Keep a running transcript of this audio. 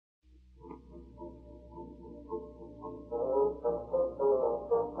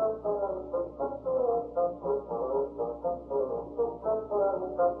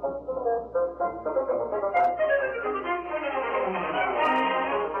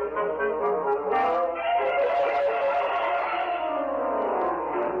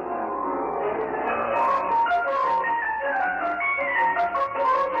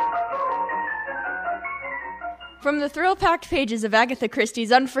From the thrill-packed pages of Agatha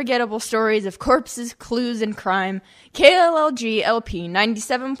Christie's unforgettable stories of corpses, clues, and crime, KLLG LP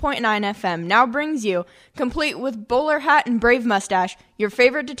 97.9 FM now brings you, complete with bowler hat and brave mustache, your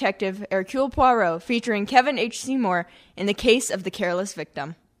favorite detective, Hercule Poirot, featuring Kevin H. Seymour in the case of the Careless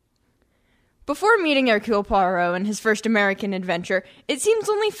victim. Before meeting Hercule Poirot in his first American adventure, it seems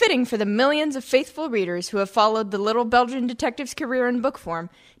only fitting for the millions of faithful readers who have followed the little Belgian detective's career in book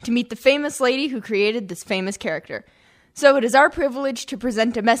form to meet the famous lady who created this famous character. So it is our privilege to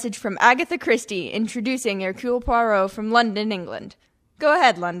present a message from Agatha Christie introducing Hercule Poirot from London, England. Go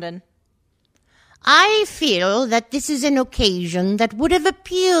ahead, London. I feel that this is an occasion that would have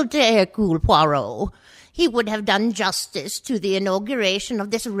appealed to Hercule Poirot. He would have done justice to the inauguration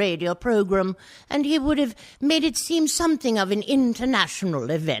of this radio program, and he would have made it seem something of an international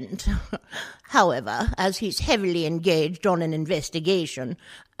event. However, as he's heavily engaged on an investigation,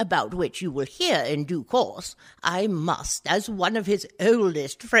 about which you will hear in due course, I must, as one of his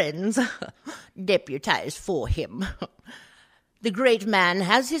oldest friends, deputize for him. The great man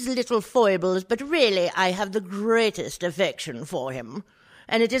has his little foibles, but really I have the greatest affection for him.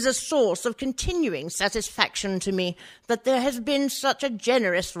 And it is a source of continuing satisfaction to me that there has been such a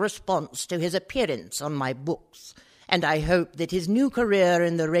generous response to his appearance on my books, and I hope that his new career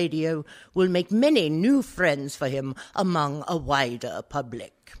in the radio will make many new friends for him among a wider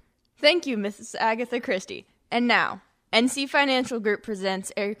public. Thank you, Mrs. Agatha Christie. And now, NC Financial Group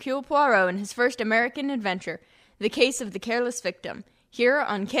presents Hercule Poirot in his first American adventure, the case of the Careless victim, here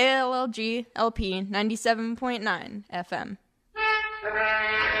on KLLG LP 97.9 FM.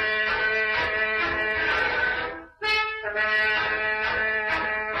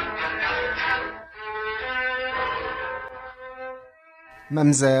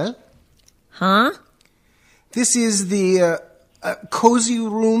 Mademoiselle? Huh? This is the Cozy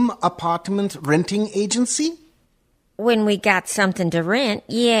Room Apartment Renting Agency? When we got something to rent,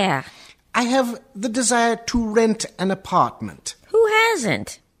 yeah. I have the desire to rent an apartment. Who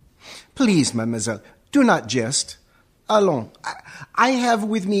hasn't? Please, mademoiselle, do not jest. Allons, I have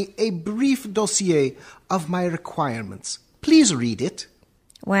with me a brief dossier of my requirements. Please read it.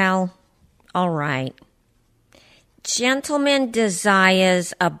 Well, all right. Gentleman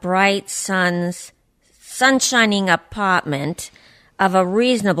desires a bright sunshining apartment of a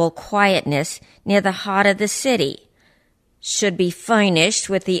reasonable quietness near the heart of the city. Should be furnished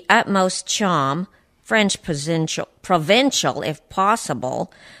with the utmost charm, French provincial if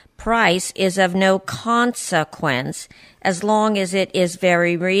possible. Price is of no consequence as long as it is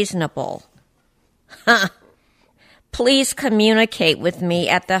very reasonable. Please communicate with me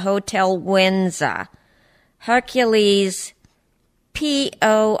at the Hotel Windsor. Hercules,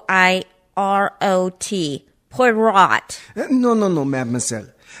 Poirot, Poirot. No, mademoiselle.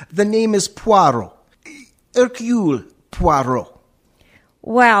 The name is Poirot. Hercule Poirot.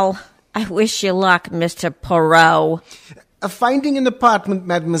 Well, I wish you luck, Mr. Poirot. Finding an apartment,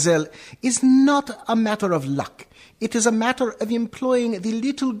 mademoiselle, is not a matter of luck. It is a matter of employing the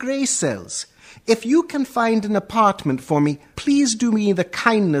little grey cells. If you can find an apartment for me, please do me the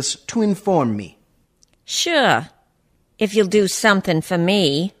kindness to inform me. Sure, if you'll do something for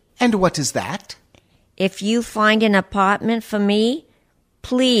me. And what is that? If you find an apartment for me,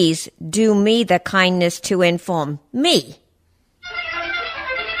 please do me the kindness to inform me.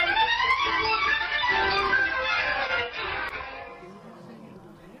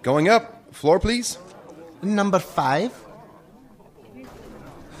 Going up. Floor, please. Number 5.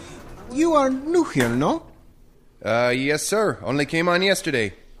 You are new here, no? Yes, sir. Only came on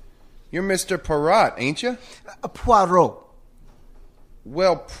yesterday. You're Mr. Poirot, ain't you? Poirot.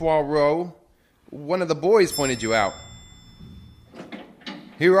 Well, Poirot, one of the boys pointed you out.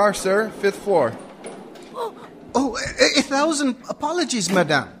 Here you are, sir. 5th floor. Oh, 1,000 apologies,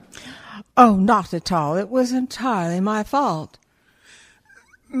 madame. Oh, not at all. It was entirely my fault.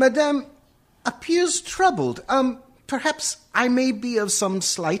 Madame appears troubled. Perhaps I may be of some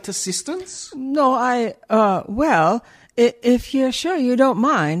slight assistance? No, well, if you're sure you don't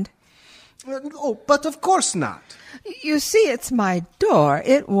mind. Oh, but of course not. You see, it's my door.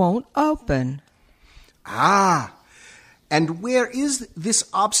 It won't open. Ah, and where is this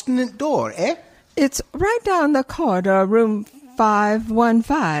obstinate door, eh? It's right down the corridor, room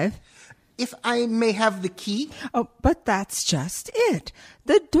 515. If I may have the key? Oh, but that's just it.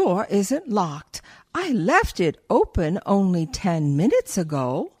 The door isn't locked. I left it open only 10 minutes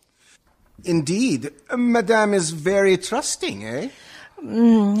ago. Indeed. Madame is very trusting, eh?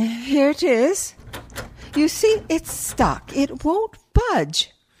 Here it is. You see, it's stuck. It won't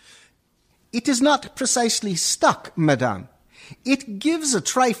budge. It is not precisely stuck, madame. It gives a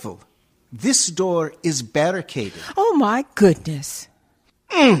trifle. This door is barricaded. Oh, my goodness.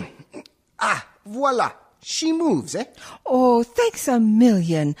 Voila. She moves, eh? Oh, thanks a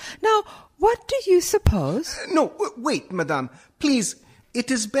million. Now, what do you suppose? No, wait, madame. Please, it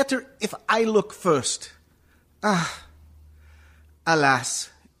is better if I look first.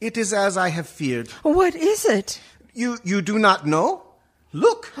 Alas, it is as I have feared. What is it? You do not know?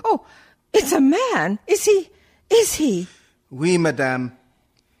 Look. Oh, it's a man. Is he? Oui, madame.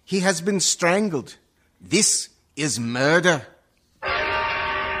 He has been strangled. This is murder.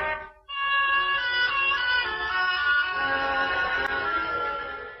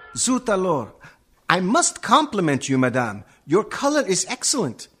 Zut alors. I must compliment you, madame. Your color is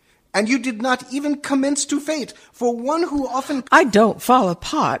excellent. And you did not even commence to faint. For one who often... I don't fall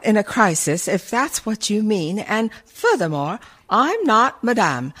apart in a crisis, if that's what you mean. And furthermore, I'm not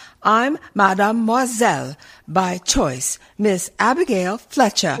madame. I'm mademoiselle, by choice, Miss Abigail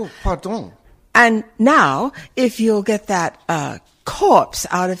Fletcher. Oh, pardon. And now, if you'll get that, corpse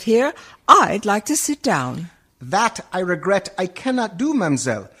out of here, I'd like to sit down. That I regret I cannot do,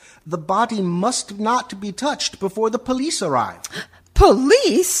 mademoiselle. The body must not be touched before the police arrive.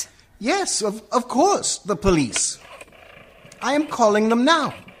 Police? Yes, of course, the police. I am calling them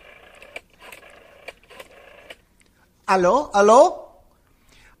now. Hello?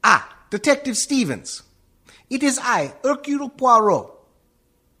 Detective Stevens. It is I, Hercule Poirot.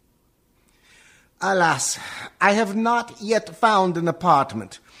 Alas, I have not yet found an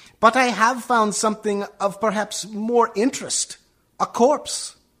apartment, but I have found something of perhaps more interest. A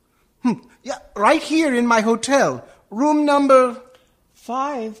corpse. Yeah, right here in my hotel. Room number...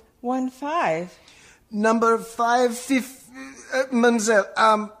 515. Number 550...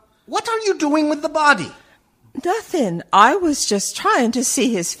 mademoiselle, what are you doing with the body? Nothing. I was just trying to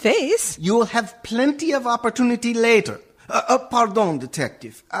see his face. You will have plenty of opportunity later. Pardon,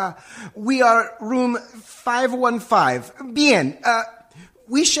 detective. We are room 515. Bien.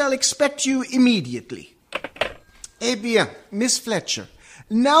 We shall expect you immediately. Eh bien, Miss Fletcher,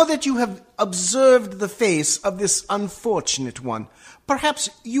 now that you have observed the face of this unfortunate one, perhaps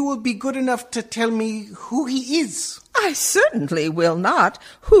you will be good enough to tell me who he is. I certainly will not.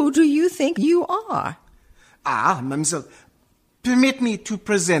 Who do you think you are? Mademoiselle, permit me to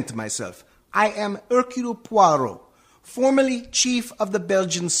present myself. I am Hercule Poirot, formerly chief of the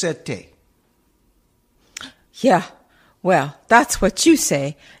Belgian Sûreté. Yeah, well, that's what you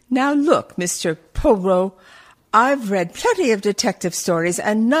say. Now look, Mr. Poirot, I've read plenty of detective stories,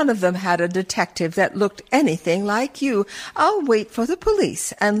 and none of them had a detective that looked anything like you. I'll wait for the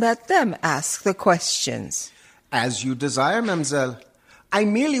police and let them ask the questions. As you desire, mademoiselle. I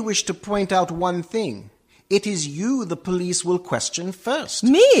merely wish to point out one thing. It is you the police will question first.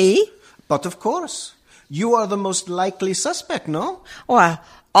 Me? But of course. You are the most likely suspect, no? Well,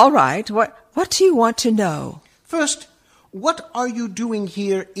 all right. What do you want to know? First, what are you doing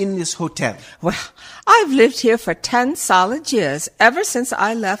here in this hotel? Well, I've lived here for 10 solid years, ever since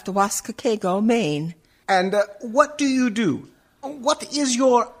I left Waskakego, Maine. And what do you do? What is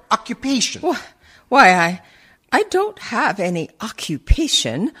your occupation? Why, I don't have any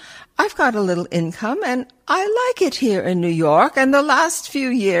occupation. I've got a little income, and I like it here in New York, and the last few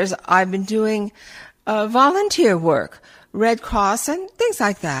years I've been doing volunteer work, Red Cross and things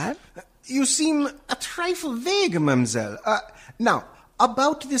like that. You seem a trifle vague, mademoiselle. Now,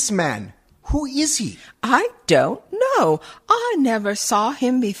 about this man, who is he? I don't know. I never saw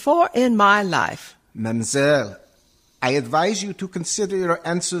him before in my life. Mademoiselle, I advise you to consider your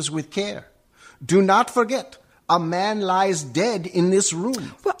answers with care. Do not forget, a man lies dead in this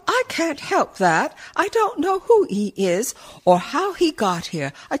room. Well, I can't help that. I don't know who he is or how he got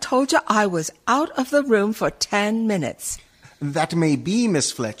here. I told you I was out of the room for 10 minutes. That may be,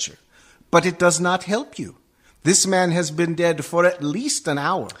 Miss Fletcher, but it does not help you. This man has been dead for at least an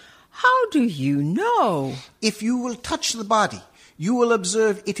hour. How do you know? If you will touch the body, you will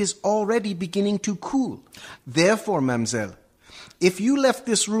observe it is already beginning to cool. Therefore, mademoiselle, if you left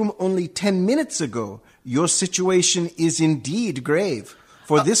this room only 10 minutes ago, your situation is indeed grave,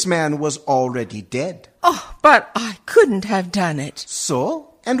 for this man was already dead. Oh, but I couldn't have done it.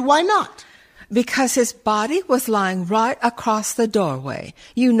 So? And why not? Because his body was lying right across the doorway.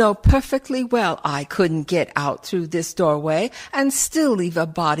 You know perfectly well I couldn't get out through this doorway and still leave a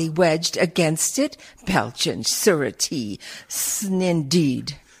body wedged against it. Belgian Sûreté,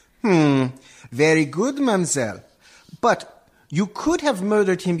 indeed. Very good, mademoiselle. But you could have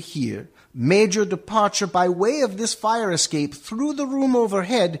murdered him here, made your departure by way of this fire escape through the room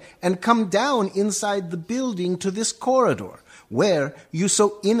overhead, and come down inside the building to this corridor, where you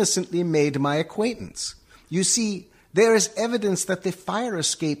so innocently made my acquaintance. You see, There is evidence that the fire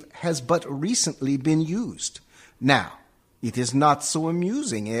escape has but recently been used. Now, it is not so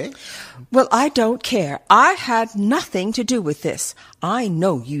amusing, eh? Well, I don't care. I had nothing to do with this. I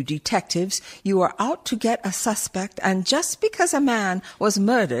know you detectives. You are out to get a suspect, and just because a man was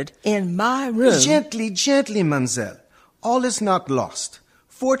murdered in my room... Gently, mademoiselle. All is not lost.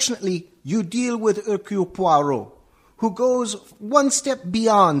 Fortunately, you deal with Hercule Poirot, who goes one step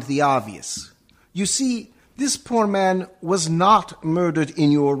beyond the obvious. You see, this poor man was not murdered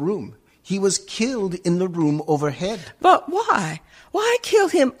in your room. He was killed in the room overhead. But why? Why kill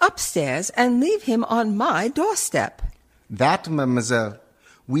him upstairs and leave him on my doorstep? That, mademoiselle,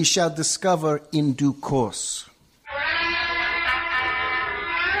 we shall discover in due course.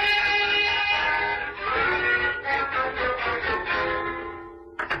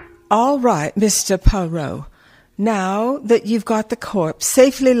 All right, Mr. Poirot. Now that you've got the corpse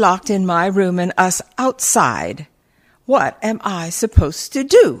safely locked in my room and us outside, what am I supposed to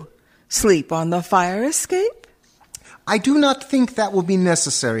do? Sleep on the fire escape? I do not think that will be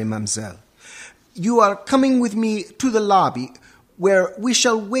necessary, mademoiselle. You are coming with me to the lobby, where we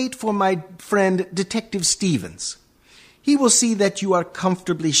shall wait for my friend Detective Stevens. He will see that you are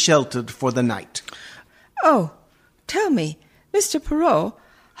comfortably sheltered for the night. Oh, tell me, Mr. Poirot,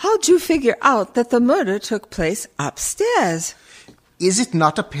 how'd you figure out that the murder took place upstairs? Is it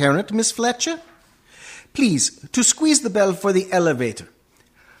not apparent, Miss Fletcher? Please, to squeeze the bell for the elevator.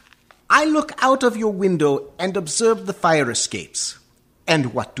 I look out of your window and observe the fire escapes.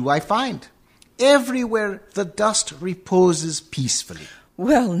 And what do I find? Everywhere the dust reposes peacefully.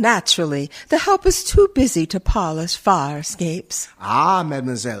 Well, naturally, the help is too busy to polish fire escapes. Ah,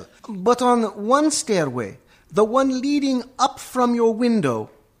 mademoiselle, but on one stairway, the one leading up from your window,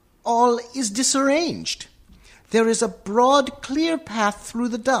 all is disarranged. There is a broad, clear path through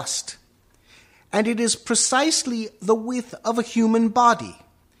the dust, and it is precisely the width of a human body.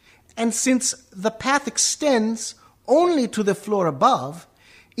 And since the path extends only to the floor above,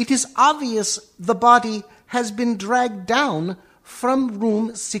 it is obvious the body has been dragged down from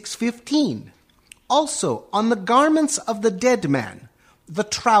room 615. Also, on the garments of the dead man, the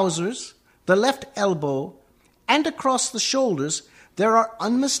trousers, the left elbow, and across the shoulders, there are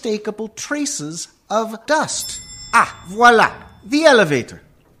unmistakable traces of dust. Ah, voila, the elevator.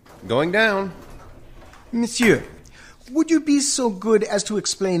 Going down. Monsieur, would you be so good as to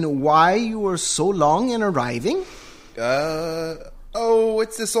explain why you were so long in arriving?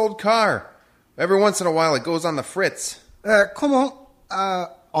 It's this old car. Every once in a while it goes on the fritz. Comment?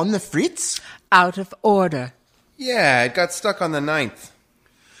 On the fritz? Out of order. Yeah, it got stuck on the 9th.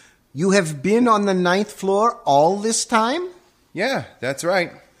 You have been on the 9th floor all this time? Yeah, that's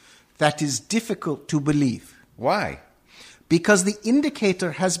right. That is difficult to believe. Why? Because the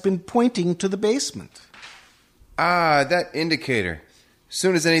indicator has been pointing to the basement. Ah, that indicator. As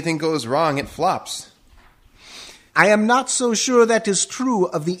soon as anything goes wrong, it flops. I am not so sure that is true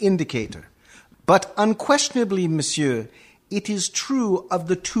of the indicator. But unquestionably, monsieur, it is true of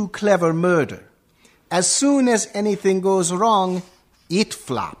the Too Clever murder. As soon as anything goes wrong, it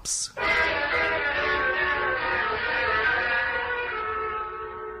flops.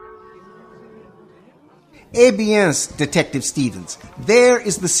 Eh bien, Detective Stevens, there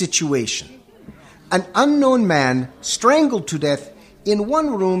is the situation. An unknown man strangled to death in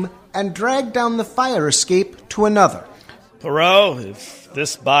one room and dragged down the fire escape to another. Poirot, if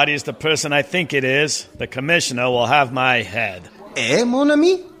this body is the person I think it is, the commissioner will have my head. Eh, mon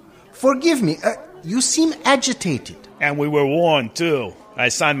ami? Forgive me, you seem agitated. And we were warned, too. I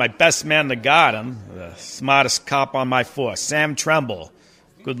signed my best man to guard him, the smartest cop on my force, Sam Tremble.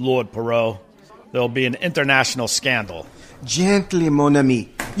 Good Lord, Poirot. There'll be an international scandal. Gently, mon ami.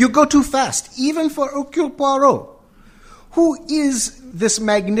 You go too fast, even for Hercule Poirot. Who is this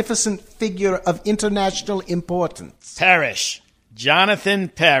magnificent figure of international importance? Parrish. Jonathan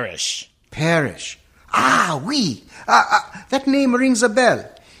Parrish. Parrish. Ah, oui. That name rings a bell.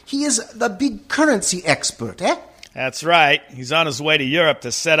 He is the big currency expert, eh? That's right. He's on his way to Europe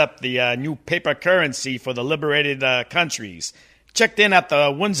to set up the new paper currency for the liberated countries. Checked in at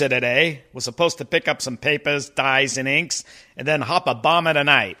the Windsor today. Was supposed to pick up some papers, dyes, and inks, and then hop a bomber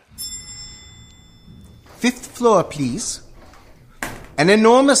tonight. 5th floor, please. An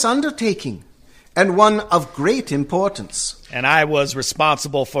enormous undertaking, and one of great importance. And I was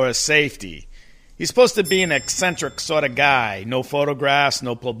responsible for his safety. He's supposed to be an eccentric sort of guy. No photographs,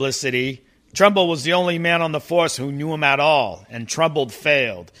 no publicity. Trumbull was the only man on the force who knew him at all, and Trumbull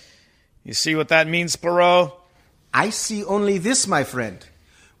failed. You see what that means, Poirot? I see only this, my friend.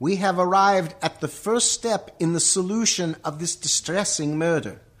 We have arrived at the first step in the solution of this distressing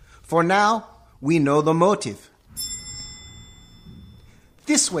murder. For now, we know the motive.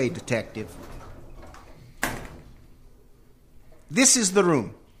 This way, detective. This is the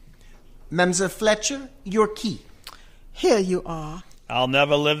room. Mademoiselle Fletcher, your key. Here you are. I'll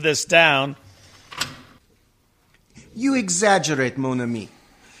never live this down. You exaggerate, mon ami.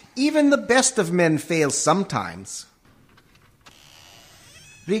 Even the best of men fail sometimes.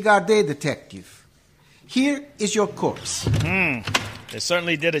 Regardez, detective. Here is your corpse. They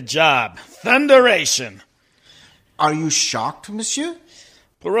certainly did a job. Thunderation! Are you shocked, monsieur?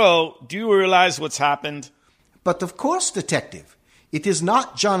 Poirot, do you realize what's happened? But of course, detective. It is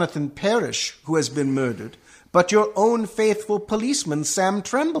not Jonathan Parrish who has been murdered, but your own faithful policeman, Sam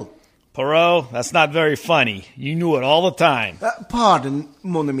Tremble. Poirot, that's not very funny. You knew it all the time. Pardon,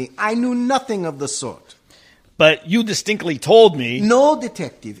 mon ami. I knew nothing of the sort. But you distinctly told me... No,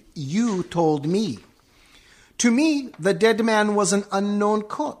 detective. You told me. To me, the dead man was an unknown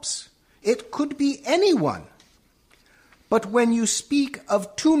corpse. It could be anyone. But when you speak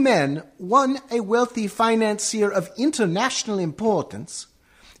of two men, one a wealthy financier of international importance,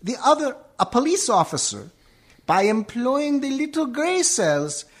 the other a police officer, by employing the little gray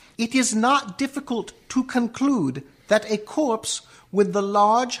cells, it is not difficult to conclude that a corpse with the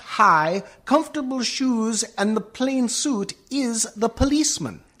large, high, comfortable shoes and the plain suit is the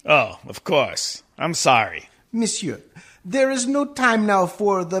policeman. Oh, of course. I'm sorry. Monsieur, there is no time now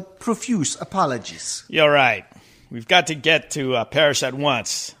for the profuse apologies. You're right. We've got to get to Parrish at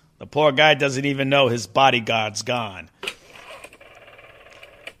once. The poor guy doesn't even know his bodyguard's gone.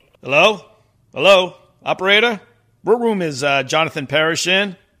 Hello? Hello? Operator? What room is Jonathan Parrish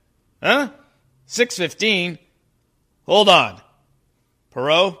in? Huh? 615? Hold on.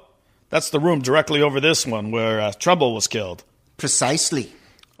 Poirot? That's the room directly over this one where Trumbull was killed. Precisely.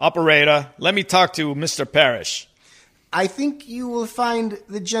 Operator, let me talk to Mr. Parrish. I think you will find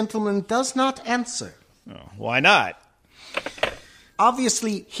the gentleman does not answer. Oh, why not?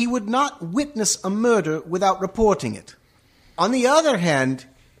 Obviously, he would not witness a murder without reporting it. On the other hand,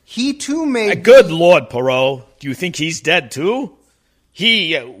 he too may... Good Lord, Poirot. Do you think he's dead too?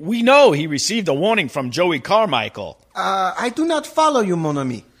 We know he received a warning from Joey Carmichael. I do not follow you, mon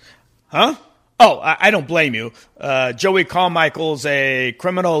ami. Huh? Oh, I don't blame you. Joey Carmichael's a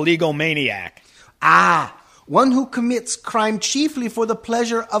criminal legal maniac. Ah, one who commits crime chiefly for the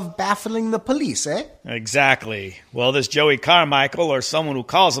pleasure of baffling the police, eh? Exactly. Well, this Joey Carmichael, or someone who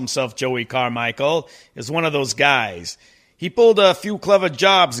calls himself Joey Carmichael, is one of those guys. He pulled a few clever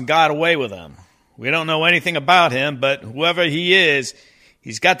jobs and got away with them. We don't know anything about him, but whoever he is,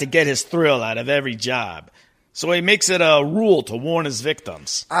 he's got to get his thrill out of every job. So he makes it a rule to warn his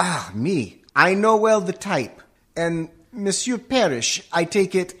victims. Ah, me. I know well the type. And Monsieur Parrish, I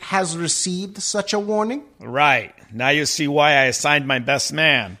take it, has received such a warning? Right. Now you see why I assigned my best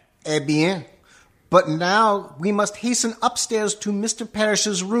man. Eh bien. But now we must hasten upstairs to Mr.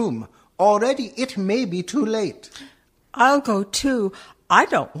 Parrish's room. Already it may be too late. I'll go too. I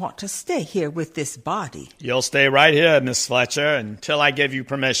don't want to stay here with this body. You'll stay right here, Miss Fletcher, until I give you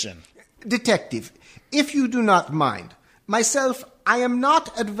permission. Detective, if you do not mind, myself, I am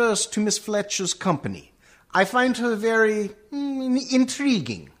not adverse to Miss Fletcher's company. I find her very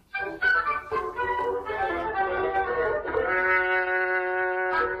intriguing.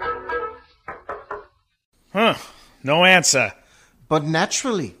 Huh. No answer. But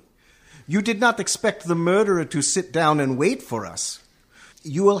naturally, you did not expect the murderer to sit down and wait for us.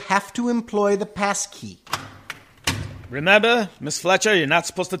 You will have to employ the passkey. Remember, Miss Fletcher, you're not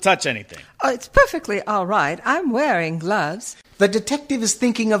supposed to touch anything. Oh, it's perfectly all right. I'm wearing gloves. The detective is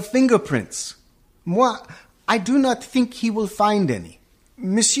thinking of fingerprints. Moi, I do not think he will find any.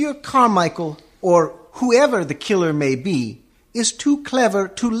 Monsieur Carmichael, or whoever the killer may be, is too clever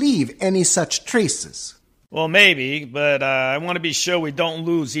to leave any such traces. Well, maybe, but I want to be sure we don't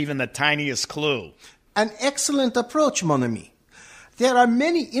lose even the tiniest clue. An excellent approach, mon ami. There are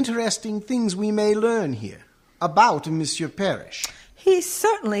many interesting things we may learn here about Monsieur Parrish. He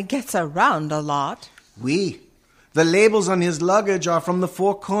certainly gets around a lot. Oui. The labels on his luggage are from the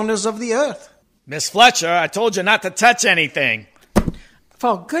four corners of the earth. Miss Fletcher, I told you not to touch anything.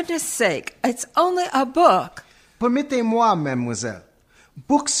 For goodness sake, it's only a book. Permettez-moi, mademoiselle.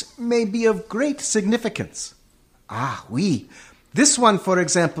 Books may be of great significance. Ah, oui. This one, for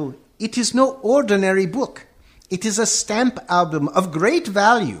example, it is no ordinary book. It is a stamp album of great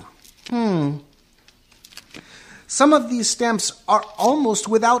value. Some of these stamps are almost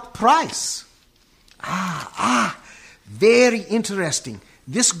without price. Very interesting.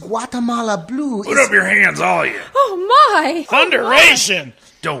 This Guatemala blue Put up your hands, all you. Oh, my! Thunderation!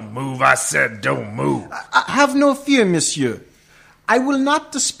 Don't move, I said don't move. Have no fear, monsieur. I will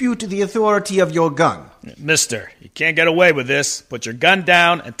not dispute the authority of your gun. Mister, you can't get away with this. Put your gun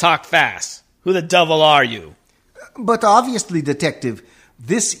down and talk fast. Who the devil are you? But obviously, Detective,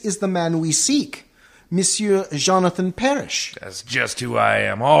 this is the man we seek. Monsieur Jonathan Parrish. That's just who I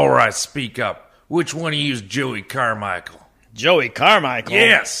am. All right, speak up. Which one of you is Joey Carmichael? Joey Carmichael?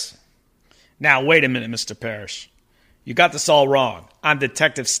 Yes. Now, wait a minute, Mr. Parrish. You got this all wrong. I'm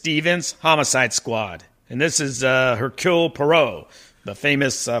Detective Stevens, Homicide Squad. And this is Hercule Poirot, the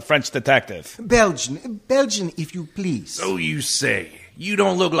famous French detective. Belgian, if you please. So you say. You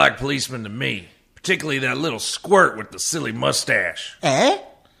don't look like policemen to me. Particularly that little squirt with the silly mustache. Eh?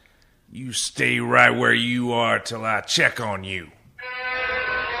 You stay right where you are till I check on you.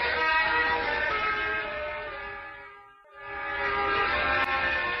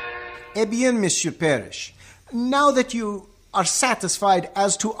 Eh bien, Monsieur Parrish. Now that you are satisfied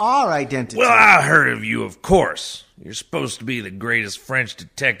as to our identity... Well, I heard of you, of course. You're supposed to be the greatest French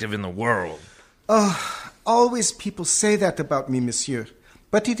detective in the world. Always people say that about me, monsieur.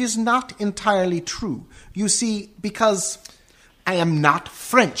 But it is not entirely true. You see, because I am not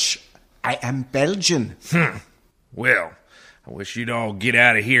French. I am Belgian. Well, I wish you'd all get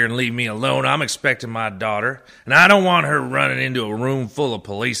out of here and leave me alone. I'm expecting my daughter, and I don't want her running into a room full of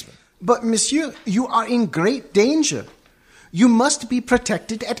policemen. But, monsieur, you are in great danger. You must be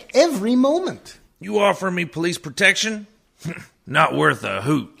protected at every moment. You offer me police protection? Not worth a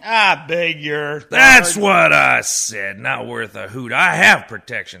hoot. I beg your... That's what I said. Not worth a hoot. I have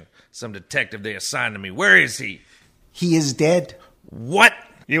protection. Some detective they assigned to me. Where is he? He is dead. What?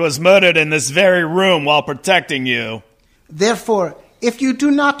 He was murdered in this very room while protecting you. Therefore, if you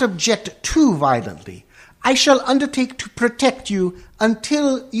do not object too violently, I shall undertake to protect you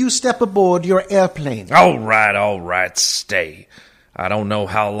until you step aboard your airplane. All right, stay. I don't know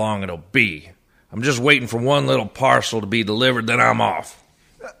how long it'll be. I'm just waiting for one little parcel to be delivered, then I'm off.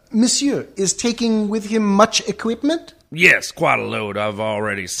 Monsieur is taking with him much equipment? Yes, quite a load. I've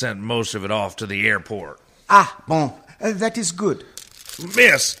already sent most of it off to the airport. Ah, bon. That is good.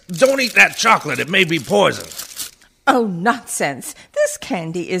 Miss, don't eat that chocolate. It may be poison. Oh, nonsense. This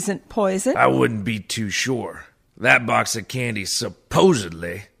candy isn't poison. I wouldn't be too sure. That box of candy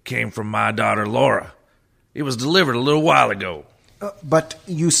supposedly came from my daughter Laura. It was delivered a little while ago. But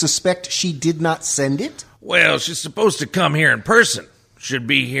you suspect she did not send it? Well, she's supposed to come here in person. Should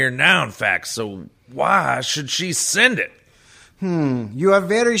be here now, in fact, so why should she send it? You are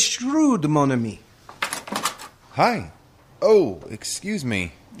very shrewd, mon ami. Hi. Oh, excuse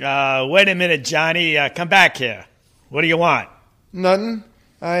me. Wait a minute, Johnny. Come back here. What do you want? Nothing.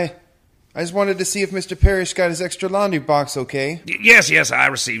 I just wanted to see if Mr. Parrish got his extra laundry box okay. Yes, I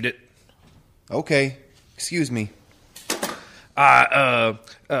received it. Okay. Excuse me. I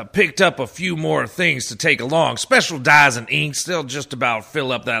picked up a few more things to take along. Special dyes and inks. They'll just about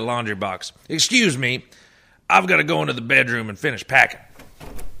fill up that laundry box. Excuse me. I've got to go into the bedroom and finish packing.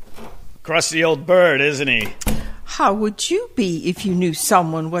 Crusty old bird, isn't he? How would you be if you knew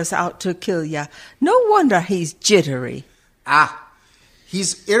someone was out to kill ya? No wonder he's jittery.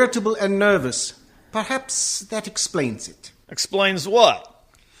 He's irritable and nervous. Perhaps that explains it. Explains what?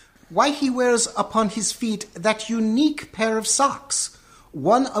 Why he wears upon his feet that unique pair of socks,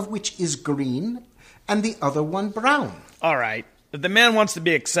 one of which is green and the other one brown. All right. If the man wants to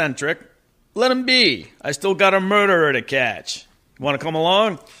be eccentric, let him be. I still got a murderer to catch. You want to come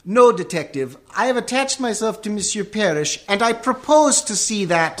along? No, Detective. I have attached myself to Monsieur Parrish, and I propose to see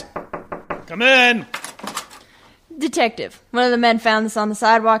that... Come in. Detective, one of the men found this on the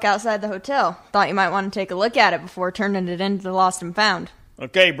sidewalk outside the hotel. Thought you might want to take a look at it before turning it into the lost and found.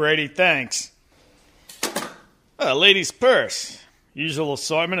 Okay, Brady, thanks. A lady's purse. Usual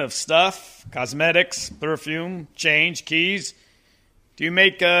assortment of stuff, cosmetics, perfume, change, keys. Do you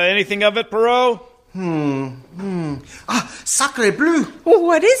make anything of it, Poirot? Sacre bleu!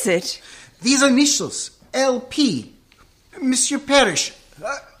 What is it? These initials, LP. Monsieur Parrish.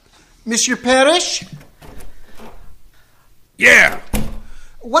 Monsieur Parrish? Yeah.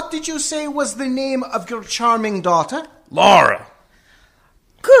 What did you say was the name of your charming daughter? Laura.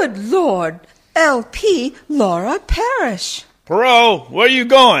 Good Lord, L.P. Laura Parrish. Poirot, where are you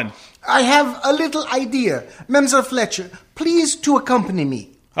going? I have a little idea. Mademoiselle Fletcher, please to accompany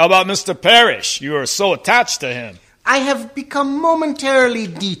me. How about Mr. Parrish? You are so attached to him. I have become momentarily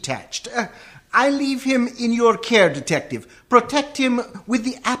detached. I leave him in your care, Detective. Protect him with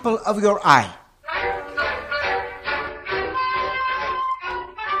the apple of your eye.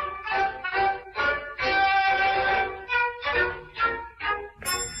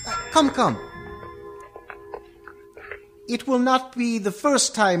 Come. It will not be the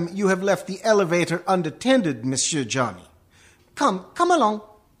first time you have left the elevator unattended, Monsieur Johnny. Come along.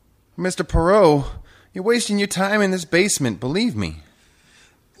 Mr. Poirot, you're wasting your time in this basement, believe me.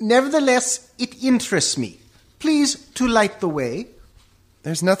 Nevertheless, it interests me. Please to light the way.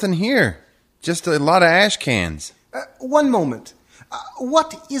 There's nothing here. Just a lot of ash cans. One moment.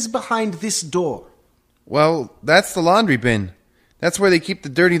 What is behind this door? Well, that's the laundry bin. That's where they keep the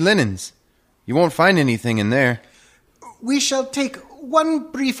dirty linens. You won't find anything in there. We shall take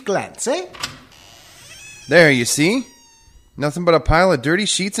one brief glance, eh? There, you see? Nothing but a pile of dirty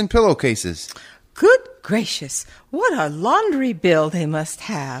sheets and pillowcases. Good gracious, what a laundry bill they must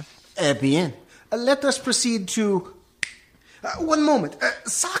have. Bien. Let us proceed to... one moment.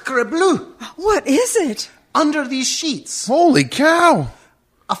 Sacre bleu! What is it? Under these sheets. Holy cow!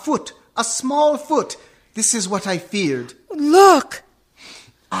 A foot. A small foot. This is what I feared. Look!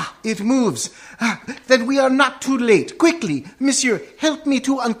 It moves. Then we are not too late. Quickly, monsieur, help me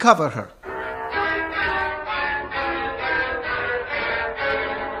to uncover her.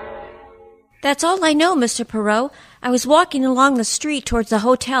 That's all I know, Mr. Poirot. I was walking along the street towards the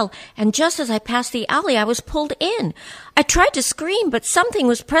hotel, and just as I passed the alley, I was pulled in. I tried to scream, but something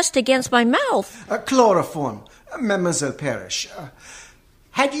was pressed against my mouth. Chloroform, Mademoiselle Parrish.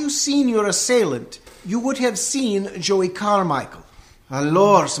 Had you seen your assailant, you would have seen Joey Carmichael.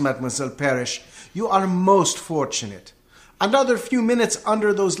 Alors, Mademoiselle Parrish, you are most fortunate. Another few minutes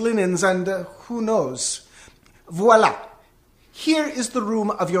under those linens, and who knows? Voila. Here is the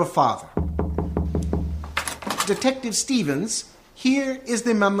room of your father. Detective Stevens, here is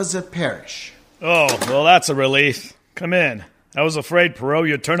the Mademoiselle Parrish. Oh, well, that's a relief. Come in. I was afraid, Poirot,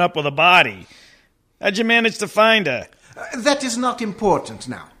 you'd turn up with a body. How'd you manage to find her? That is not important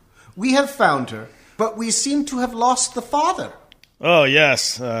now. We have found her, but we seem to have lost the father. Oh,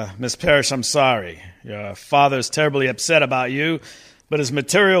 yes. Miss Parrish, I'm sorry. Your father's terribly upset about you, but his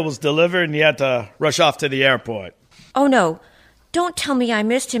material was delivered and he had to rush off to the airport. Oh, no. Don't tell me I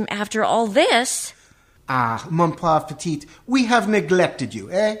missed him after all this. Mon pauvre petit, we have neglected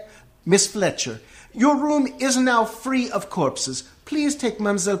you, eh? Miss Fletcher, your room is now free of corpses. Please take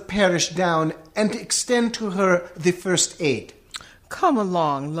Mademoiselle Parrish down and extend to her the first aid. Come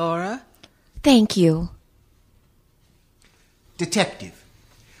along, Laura. Thank you. Detective,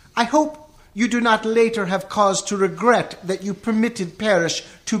 I hope you do not later have cause to regret that you permitted Parrish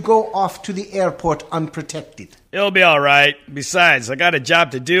to go off to the airport unprotected. It'll be all right. Besides, I got a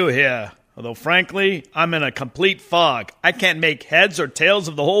job to do here. Although, frankly, I'm in a complete fog. I can't make heads or tails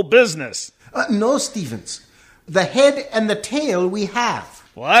of the whole business. No, Stevens. The head and the tail we have.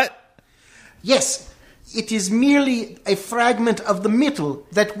 What? Yes, it is merely a fragment of the middle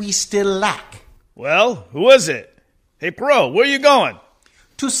that we still lack. Well, who is it? Hey, Poirot, where are you going?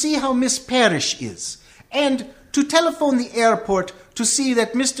 To see how Miss Parrish is, and to telephone the airport to see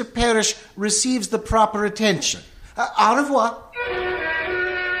that Mr. Parrish receives the proper attention. Au revoir.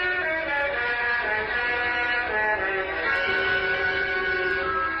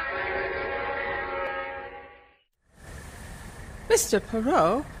 Mr.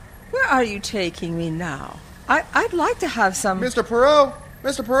 Poirot, where are you taking me now? I'd like to have some... Mr. Poirot!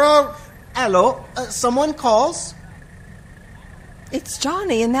 Mr. Poirot! Hello, someone calls? It's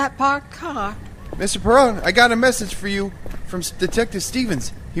Johnny in that parked car. Mr. Poirot, I got a message for you from Detective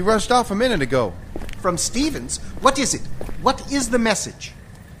Stevens. He rushed off a minute ago. From Stevens? What is it? What is the message?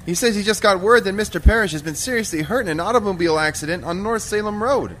 He says he just got word that Mr. Parrish has been seriously hurt in an automobile accident on North Salem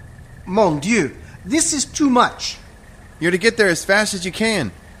Road. Mon Dieu, this is too much. You're to get there as fast as you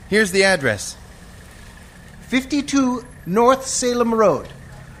can. Here's the address. 52 North Salem Road.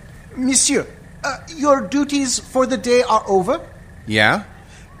 Monsieur, your duties for the day are over? Yeah?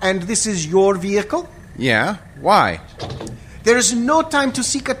 And this is your vehicle? Yeah? Why? There is no time to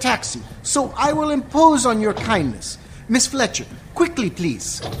seek a taxi, so I will impose on your kindness. Miss Fletcher, quickly,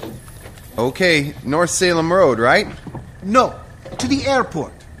 please. Okay, North Salem Road, right? No, to the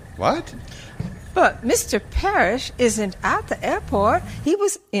airport. What? But Mr. Parrish isn't at the airport. He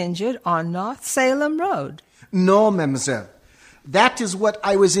was injured on North Salem Road. No, mademoiselle. That is what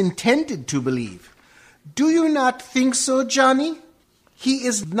I was intended to believe. Do you not think so, Johnny? He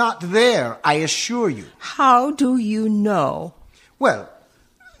is not there, I assure you. How do you know? Well,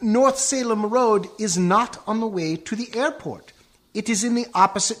 North Salem Road is not on the way to the airport. It is in the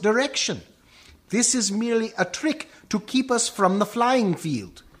opposite direction. This is merely a trick to keep us from the flying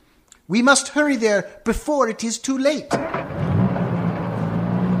field. We must hurry there before it is too late.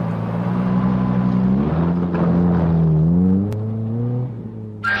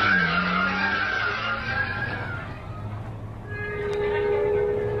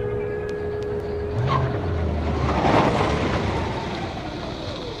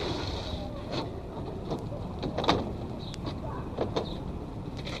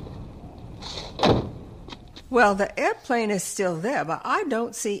 Well, the airplane is still there, but I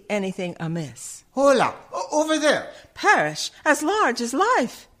don't see anything amiss. Hola, over there. Parrish, as large as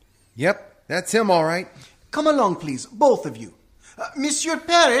life. Yep, that's him all right. Come along, please, both of you. Monsieur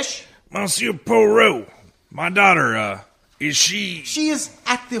Parrish. Monsieur Poirot, my daughter, is she... She is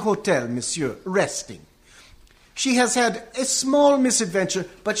at the hotel, monsieur, resting. She has had a small misadventure,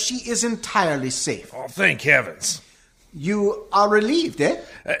 but she is entirely safe. Oh, thank heavens. You are relieved, eh?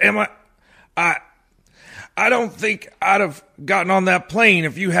 Am I don't think I'd have gotten on that plane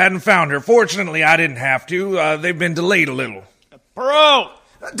if you hadn't found her. Fortunately, I didn't have to. They've been delayed a little. Poirot!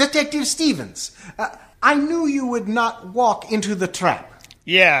 Detective Stevens, I knew you would not walk into the trap.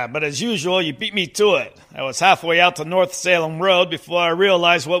 Yeah, but as usual, you beat me to it. I was halfway out to North Salem Road before I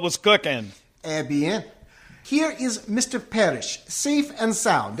realized what was cooking. Eh bien. Here is Mr. Parrish, safe and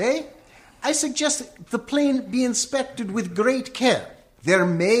sound, eh? I suggest the plane be inspected with great care. There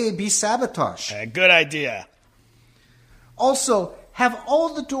may be sabotage. Good idea. Also, have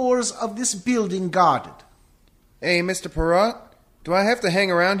all the doors of this building guarded. Hey, Mr. Poirot, do I have to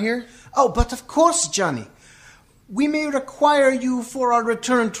hang around here? Oh, but of course, Johnny. We may require you for our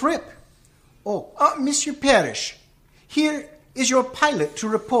return trip. Oh, Monsieur Parrish, here is your pilot to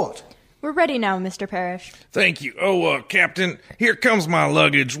report. We're ready now, Mr. Parrish. Thank you. Oh, Captain, here comes my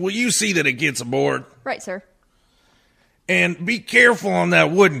luggage. Will you see that it gets aboard? Right, sir. And be careful on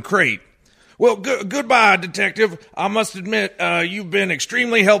that wooden crate. Well, goodbye, Detective. I must admit, you've been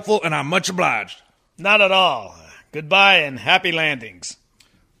extremely helpful, and I'm much obliged. Not at all. Goodbye and happy landings.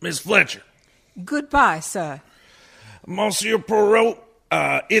 Miss Fletcher. Goodbye, sir. Monsieur Poirot,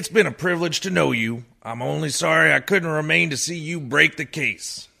 it's been a privilege to know you. I'm only sorry I couldn't remain to see you break the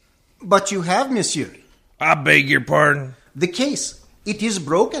case. But you have, monsieur. I beg your pardon? The case, it is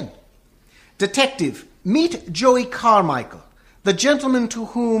broken. Detective, meet Joey Carmichael, the gentleman to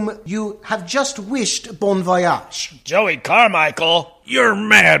whom you have just wished bon voyage. Joey Carmichael? You're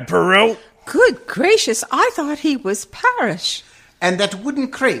mad, Poirot. Good gracious, I thought he was Parrish. And that wooden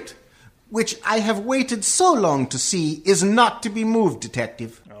crate, which I have waited so long to see, is not to be moved,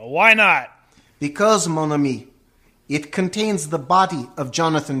 Detective. Why not? Because, mon ami, it contains the body of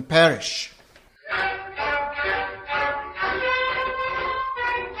Jonathan Parrish.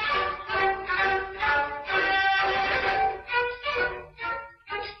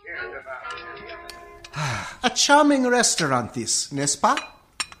 A charming restaurant this, n'est-ce pas?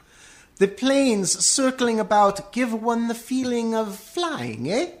 The planes circling about give one the feeling of flying,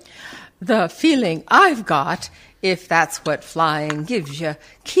 eh? The feeling I've got, if that's what flying gives you,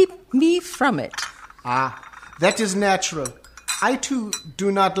 keep me from it. Ah, that is natural. I, too,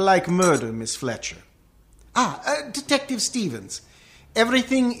 do not like murder, Miss Fletcher. Detective Stevens,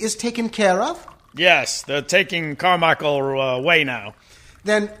 everything is taken care of? Yes, they're taking Carmichael away now.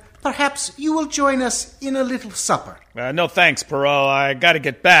 Then perhaps you will join us in a little supper. No thanks, Poirot. I gotta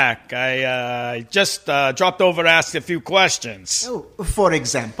get back. I just dropped over to ask a few questions. Oh, for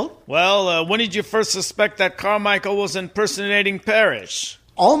example? Well, when did you first suspect that Carmichael was impersonating Parrish?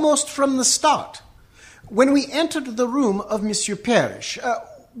 Almost from the start. When we entered the room of Monsieur Parrish,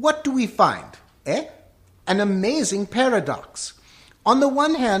 what do we find? An amazing paradox. On the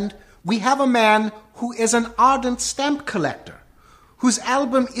one hand, we have a man who is an ardent stamp collector, whose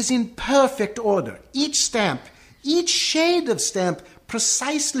album is in perfect order. Each stamp, each shade of stamp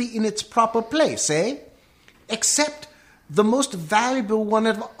precisely in its proper place, Except the most valuable one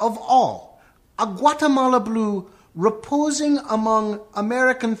of all, a Guatemala blue reposing among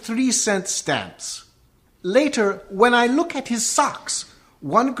American 3-cent stamps. Later, when I look at his socks,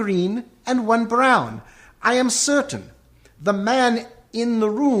 one green and one brown, I am certain the man in the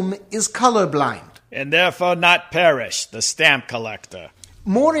room is colorblind. And therefore not Parrish, the stamp collector.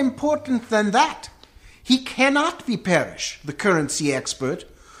 More important than that, he cannot be Parrish, the currency expert,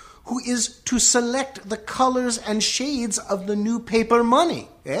 who is to select the colors and shades of the new paper money,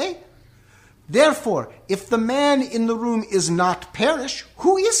 Therefore, if the man in the room is not Parrish,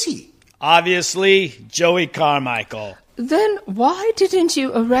 who is he? Obviously, Joey Carmichael. Then why didn't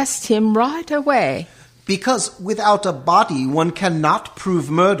you arrest him right away? Because without a body, one cannot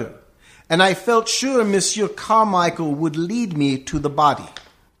prove murder. And I felt sure Monsieur Carmichael would lead me to the body.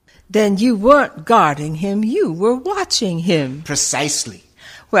 Then you weren't guarding him, you were watching him. Precisely.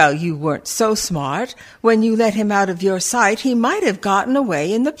 Well, you weren't so smart. When you let him out of your sight, he might have gotten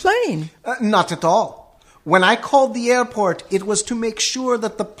away in the plane. Not at all. When I called the airport, it was to make sure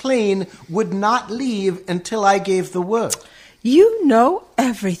that the plane would not leave until I gave the word. You know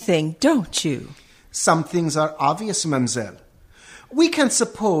everything, don't you? Some things are obvious, mademoiselle. We can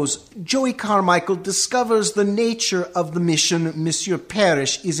suppose Joey Carmichael discovers the nature of the mission Monsieur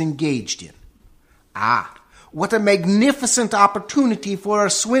Parrish is engaged in. What a magnificent opportunity for a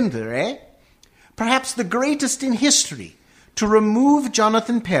swindler, eh? Perhaps the greatest in history, to remove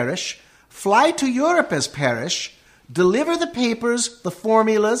Jonathan Parrish, fly to Europe as Parrish, deliver the papers, the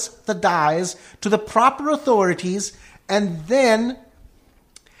formulas, the dies to the proper authorities, and then,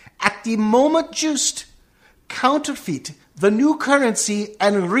 at the moment just, counterfeit the new currency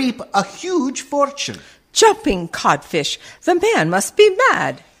and reap a huge fortune. Jumping codfish! The man must be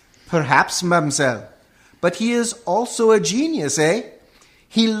mad. Perhaps, mademoiselle. But he is also a genius, eh?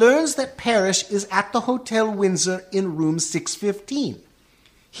 He learns that Parrish is at the Hotel Windsor in room 615.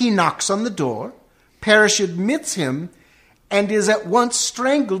 He knocks on the door. Parrish admits him and is at once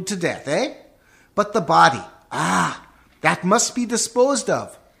strangled to death, eh? But the body, that must be disposed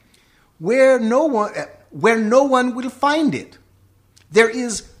of, where no one will find it. There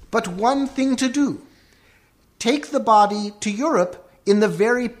is but one thing to do. Take the body to Europe in the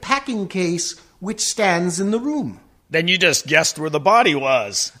very packing case which stands in the room. Then you just guessed where the body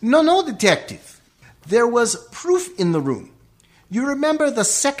was. No, detective. There was proof in the room. You remember the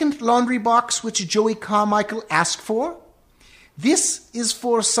second laundry box which Joey Carmichael asked for? This is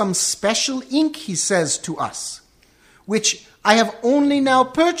for some special ink, he says to us, which I have only now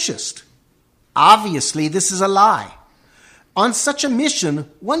purchased. Obviously, this is a lie. On such a mission,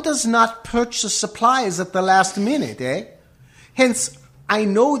 one does not purchase supplies at the last minute, eh? Hence, I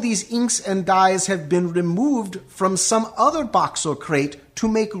know these inks and dyes have been removed from some other box or crate to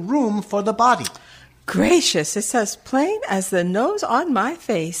make room for the body. Gracious, it's as plain as the nose on my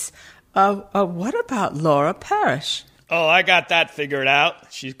face. What about Laura Parrish? Oh, I got that figured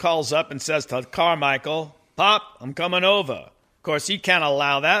out. She calls up and says to Carmichael, "Pop, I'm coming over." Of course, he can't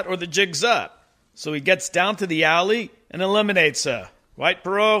allow that or the jig's up. So he gets down to the alley and eliminates her. Right,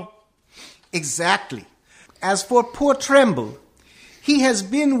 Poirot? Exactly. As for poor Tremble, he has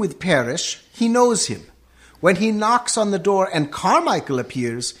been with Parrish. He knows him. When he knocks on the door and Carmichael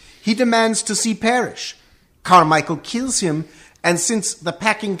appears, he demands to see Parrish. Carmichael kills him, and since the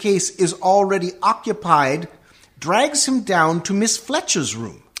packing case is already occupied, drags him down to Miss Fletcher's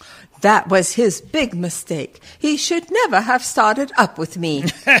room. That was his big mistake. He should never have started up with me.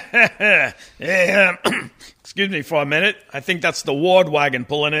 Excuse me for a minute. I think that's the ward wagon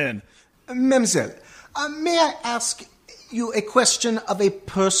pulling in. Mademoiselle, may I ask you a question of a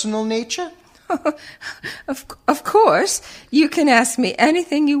personal nature? Of course. You can ask me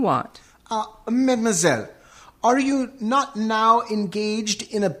anything you want. Mademoiselle, are you not now engaged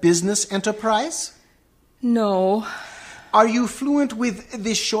in a business enterprise? No. Are you fluent with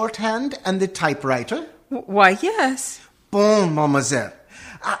the shorthand and the typewriter? Why, yes. Bon, mademoiselle.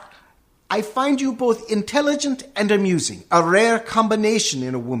 I find you both intelligent and amusing, a rare combination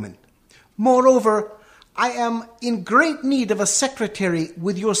in a woman. Moreover, I am in great need of a secretary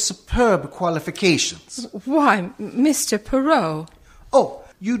with your superb qualifications. Why, Mr. Poirot? Oh,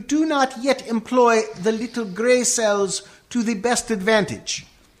 you do not yet employ the little grey cells to the best advantage.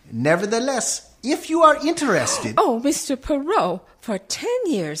 Nevertheless, if you are interested... Oh, Mr. Poirot, for 10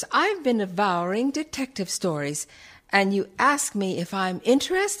 years I've been devouring detective stories, and you ask me if I'm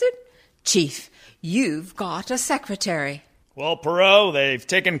interested? Chief, you've got a secretary. Well, Poirot, they've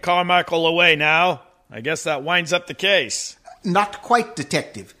taken Carmichael away now. I guess that winds up the case. Not quite,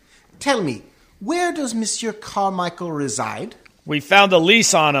 detective. Tell me, where does Monsieur Carmichael reside? We found a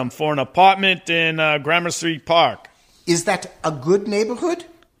lease on him for an apartment in Gramercy Park. Is that a good neighborhood?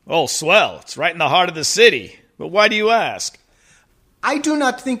 Oh, swell. It's right in the heart of the city. But why do you ask? I do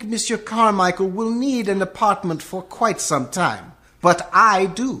not think Monsieur Carmichael will need an apartment for quite some time. But I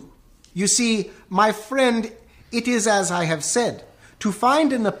do. You see, my friend, it is as I have said. To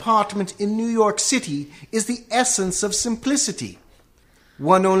find an apartment in New York City is the essence of simplicity.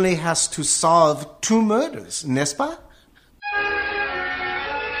 One only has to solve 2 murders, n'est-ce pas?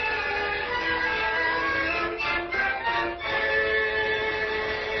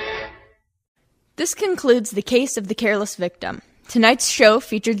 This concludes the case of the careless victim. Tonight's show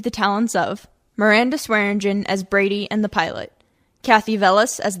featured the talents of Miranda Swearengin as Brady and the pilot, Kathy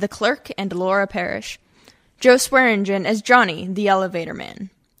Vellis as the clerk and Laura Parrish, Joe Swearengin as Johnny, the elevator man,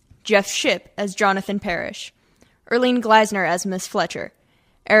 Jeff Shipp as Jonathan Parrish, Erlene Gleisner as Miss Fletcher,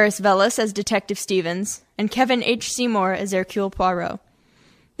 Aris Vellis as Detective Stevens, and Kevin H. Seymour as Hercule Poirot.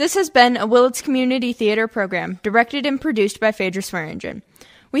 This has been a Willits Community Theater program, directed and produced by Phaedra Swearengin.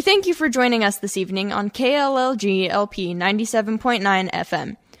 We thank you for joining us this evening on KLLG LP 97.9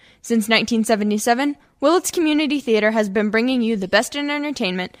 FM. Since 1977, Willits Community Theater has been bringing you the best in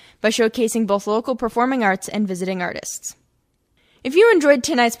entertainment by showcasing both local performing arts and visiting artists. If you enjoyed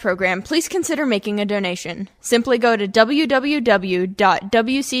tonight's program, please consider making a donation. Simply go to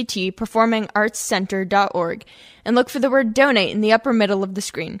www.wctperformingartscenter.org and look for the word donate in the upper middle of the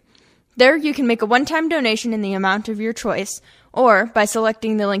screen. There, you can make a one-time donation in the amount of your choice, or, by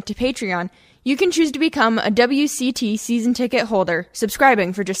selecting the link to Patreon, you can choose to become a WCT season ticket holder,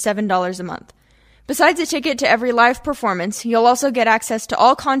 subscribing for just $7 a month. Besides a ticket to every live performance, you'll also get access to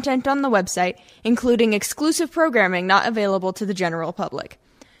all content on the website, including exclusive programming not available to the general public.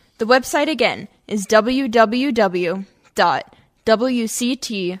 The website again is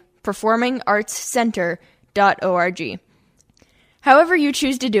www.wctperformingartscenter.org. However you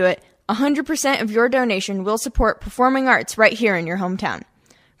choose to do it, 100% of your donation will support performing arts right here in your hometown.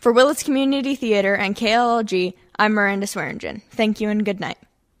 For Willits Community Theater and KLLG, I'm Miranda Swearengin. Thank you and good night.